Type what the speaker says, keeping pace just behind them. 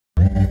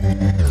In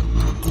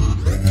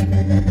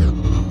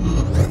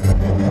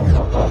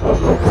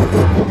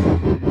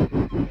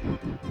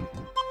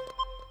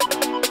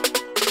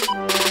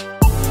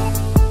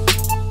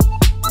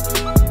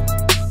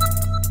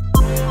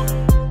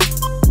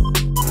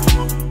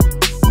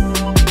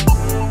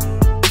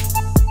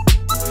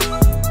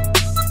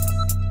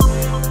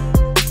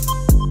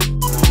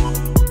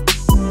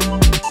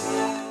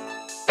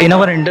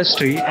our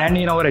industry and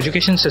in our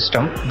education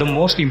system, the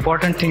most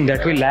important thing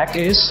that we lack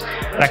is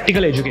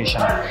practical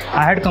education.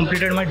 I had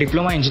completed my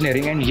diploma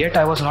engineering and yet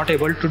I was not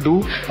able to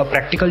do a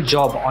practical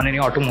job on any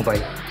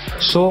automobile.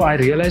 So I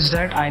realized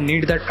that I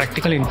need that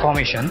practical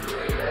information.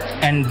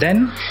 And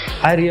then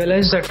I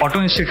realized that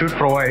AutoInstitute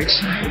provides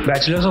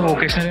Bachelor's of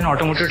Vocational in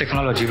Automotive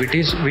Technology,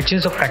 which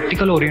is a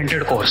practical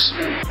oriented course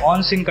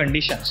on scene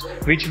conditions,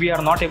 which we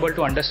are not able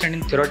to understand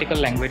in theoretical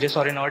languages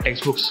or in our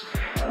textbooks.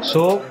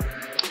 So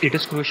it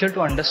is crucial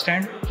to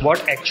understand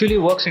what actually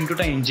works into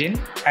the engine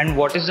and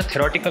what is the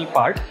theoretical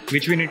part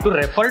which we need to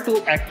refer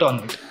to act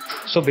on it.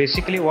 So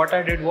basically what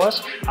I did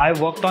was I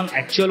worked on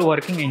actual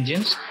working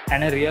engines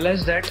and I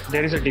realized that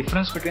there is a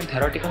difference between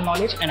theoretical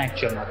knowledge and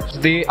actual knowledge.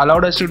 They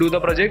allowed us to do the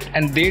project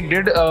and they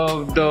did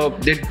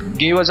they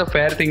gave us a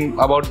fair thing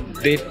about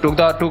they took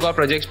our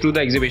projects to the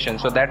exhibition.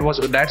 So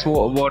that's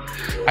what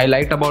I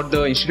liked about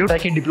the institute.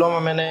 कि diploma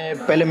मैंने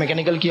पहले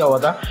mechanical किया हुआ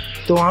था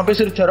तो वहाँ पे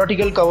सिर्फ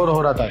थ्योरेटिकल कवर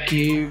हो रहा था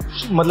कि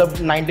मतलब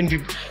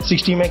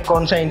 1960 में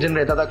कौन सा इंजन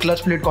रहता था,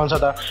 क्लच प्लेट कौन सा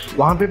था,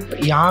 वहाँ पे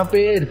यहाँ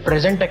पे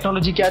प्रेजेंट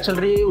टेक्नोलॉजी क्या चल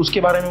रही है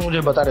उसके बारे में मुझे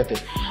बता रहे थे।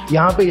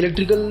 यहाँ पे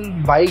इलेक्ट्रिकल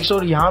बाइक्स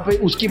और यहाँ पे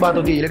उसकी बात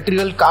होती है,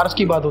 इलेक्ट्रिकल कार्स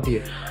की बात होती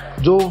है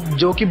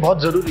जो कि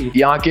बहुत ज़रूरी है।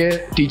 यहाँ के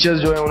टीचर्स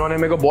जो है उन्होंने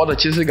मेरे को बहुत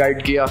अच्छे से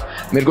गाइड किया,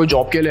 मेरे को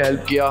जॉब के लिए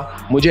हेल्प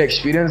किया, मुझे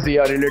एक्सपीरियंस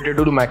दिया रिलेटेड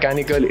टू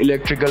मैकेनिकल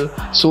इलेक्ट्रिकल।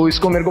 सो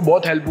इसको मेरे को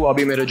बहुत हेल्प हुआ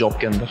अभी मेरे जॉब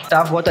के अंदर।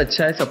 स्टाफ बहुत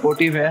अच्छा है,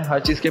 सपोर्टिव है, हर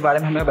चीज़ के बारे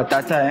में हमें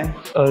बताता है।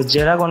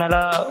 जरा कोणाला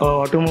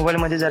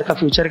ऑटोमोबाईलमध्ये जर का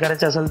फ्युचर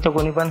करायचं असेल तर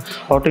कोणी पण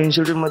ऑटो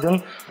इन्स्टिट्यूटमधून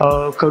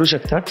करू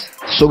शकतात।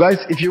 So guys,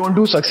 if you want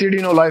to succeed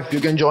in your life you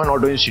can join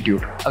auto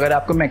institute. अगर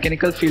आपको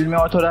मैकेनिकल फील्ड में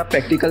और थोड़ा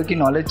प्रैक्टिकल की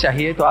नॉलेज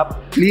चाहिए तो आप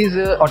प्लीज़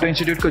ऑटो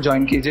इंस्टीट्यूट को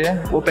ज्वाइन कीजिए,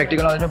 वो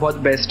प्रैक्टिकल नॉलेज में बहुत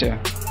बेस्ट है।